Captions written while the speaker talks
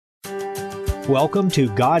welcome to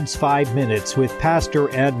God's 5 Minutes with Pastor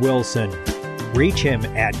Ed Wilson. Reach him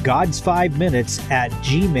at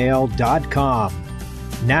gods5minutes@gmail.com.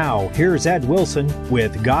 Now, here's Ed Wilson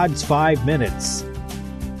with God's 5 Minutes.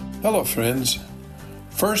 Hello, friends.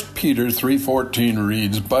 1 Peter 3:14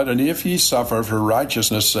 reads, "But if ye suffer for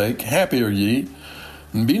righteousness' sake, happy are ye.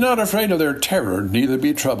 And be not afraid of their terror, neither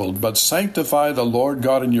be troubled, but sanctify the Lord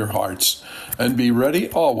God in your hearts, and be ready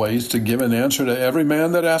always to give an answer to every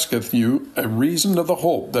man that asketh you a reason of the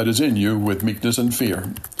hope that is in you with meekness and fear."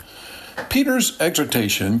 Peter's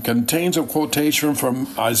exhortation contains a quotation from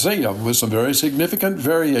Isaiah with some very significant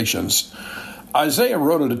variations. Isaiah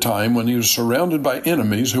wrote at a time when he was surrounded by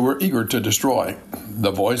enemies who were eager to destroy.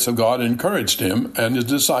 The voice of God encouraged him and his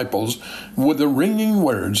disciples with the ringing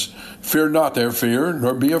words, "Fear not their fear,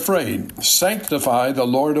 nor be afraid. Sanctify the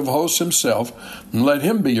Lord of hosts himself, and let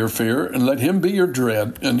him be your fear, and let him be your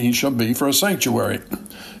dread, and he shall be for a sanctuary."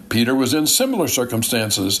 Peter was in similar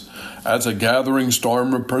circumstances. As a gathering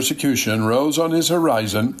storm of persecution rose on his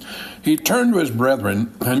horizon, he turned to his brethren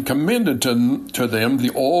and commended to them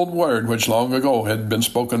the old word which long ago had been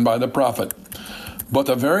spoken by the prophet. But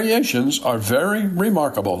the variations are very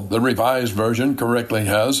remarkable. The Revised Version correctly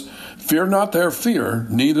has, "Fear not their fear,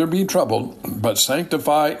 neither be troubled, but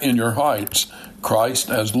sanctify in your hearts Christ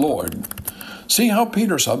as Lord." See how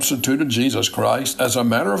Peter substituted Jesus Christ as a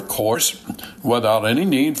matter of course, without any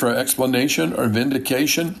need for explanation or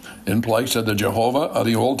vindication, in place of the Jehovah of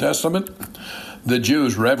the Old Testament. The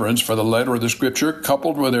Jews' reverence for the letter of the Scripture,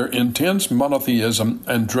 coupled with their intense monotheism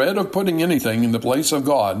and dread of putting anything in the place of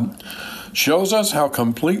God, shows us how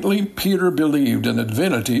completely Peter believed in the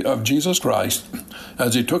divinity of Jesus Christ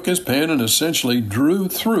as he took his pen and essentially drew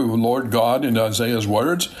through Lord God in Isaiah's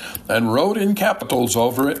words and wrote in capitals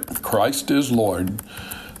over it, "Christ is Lord."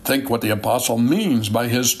 Think what the apostle means by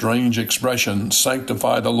his strange expression,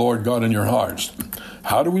 "Sanctify the Lord God in your hearts."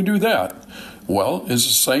 How do we do that? Well, it's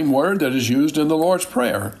the same word that is used in the Lord's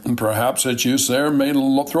Prayer, and perhaps its use there may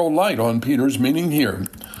throw light on Peter's meaning here.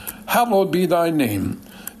 "Hallowed be thy name"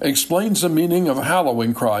 explains the meaning of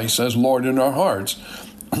hallowing Christ as Lord in our hearts.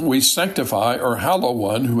 We sanctify or hallow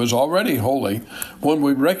one who is already holy when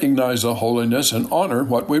we recognize the holiness and honor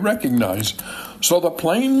what we recognize. So the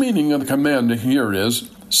plain meaning of the command here is,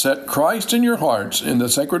 set Christ in your hearts in the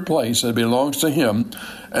sacred place that belongs to him,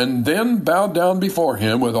 and then bow down before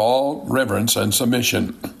him with all reverence and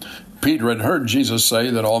submission. Peter had heard Jesus say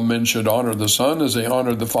that all men should honor the Son as they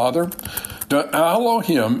honored the Father. To hallow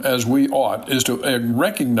him as we ought is to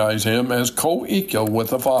recognize him as co-equal with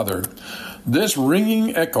the Father. This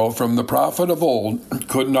ringing echo from the prophet of old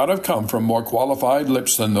could not have come from more qualified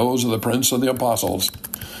lips than those of the Prince of the Apostles.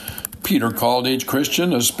 Peter called each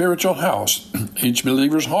Christian a spiritual house. Each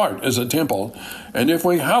believer's heart is a temple. And if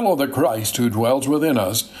we hallow the Christ who dwells within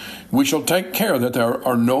us, we shall take care that there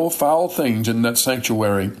are no foul things in that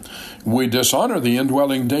sanctuary. We dishonor the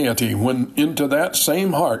indwelling deity when into that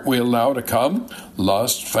same heart we allow to come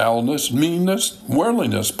lust, foulness, meanness,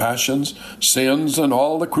 worldliness, passions, sins, and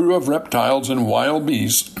all the crew of reptiles and wild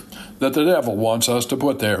beasts that the devil wants us to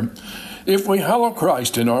put there. If we hallow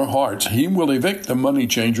Christ in our hearts, he will evict the money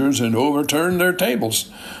changers and overturn their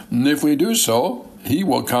tables. And if we do so, he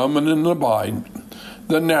will come and abide.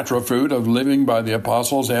 The natural fruit of living by the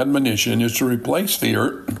apostles' admonition is to replace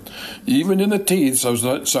fear, even in the teeth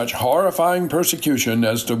of such horrifying persecution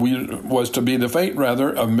as was to be the fate,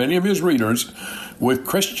 of many of his readers, with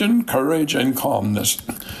Christian courage and calmness.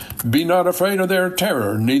 "Be not afraid of their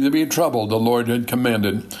terror, neither be troubled," the Lord had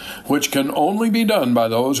commanded, which can only be done by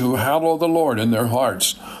those who hallow the Lord in their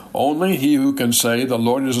hearts. Only he who can say, "The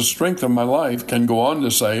Lord is the strength of my life," can go on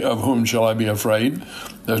to say, "Of whom shall I be afraid?"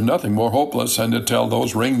 There's nothing more hopeless than to tell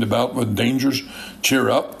those ringed about with dangers,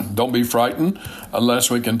 "Cheer up, don't be frightened,"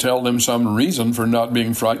 unless we can tell them some reason for not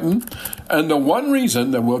being frightened. And the one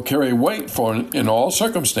reason that will carry weight for in all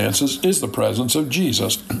circumstances is the presence of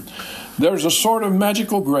Jesus. There's a sort of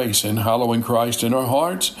magical grace in hallowing Christ in our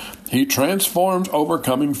hearts. He transforms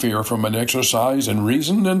overcoming fear from an exercise in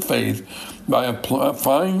reason and faith by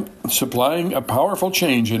supplying a powerful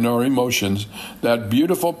change in our emotions, that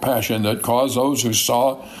beautiful passion that caused those who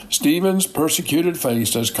saw Stephen's persecuted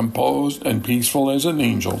face as composed and peaceful as an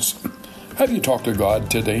angel's. Have you talked to God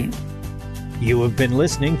today? You have been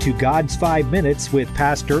listening to God's 5 Minutes with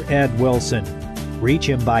Pastor Ed Wilson. Reach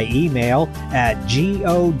him by email at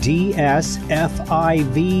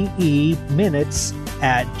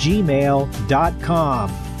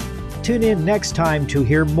godsfiveminutes@gmail.com. Tune in next time to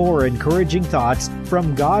hear more encouraging thoughts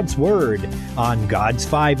from God's Word on God's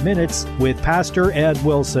 5 Minutes with Pastor Ed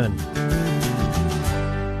Wilson.